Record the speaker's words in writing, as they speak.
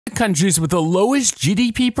countries with the lowest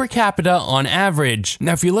GDP per capita on average.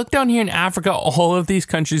 Now, if you look down here in Africa, all of these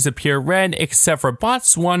countries appear red except for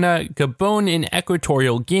Botswana, Gabon, and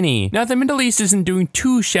Equatorial Guinea. Now, the Middle East isn't doing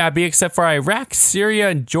too shabby except for Iraq,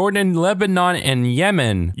 Syria, Jordan, Lebanon, and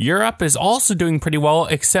Yemen. Europe is also doing pretty well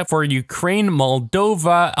except for Ukraine,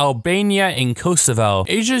 Moldova, Albania, and Kosovo.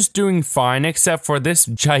 Asia's doing fine except for this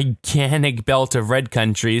gigantic belt of red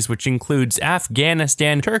countries, which includes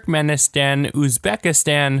Afghanistan, Turkmenistan,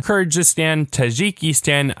 Uzbekistan, Kyrgyzstan,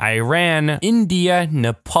 Tajikistan, Iran, India,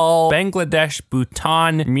 Nepal, Bangladesh,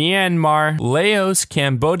 Bhutan, Myanmar, Laos,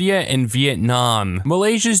 Cambodia, and Vietnam.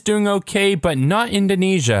 Malaysia's doing okay, but not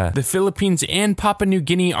Indonesia. The Philippines and Papua New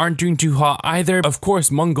Guinea aren't doing too hot either. Of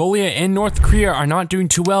course, Mongolia and North Korea are not doing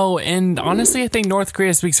too well, and honestly, I think North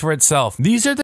Korea speaks for itself. These are the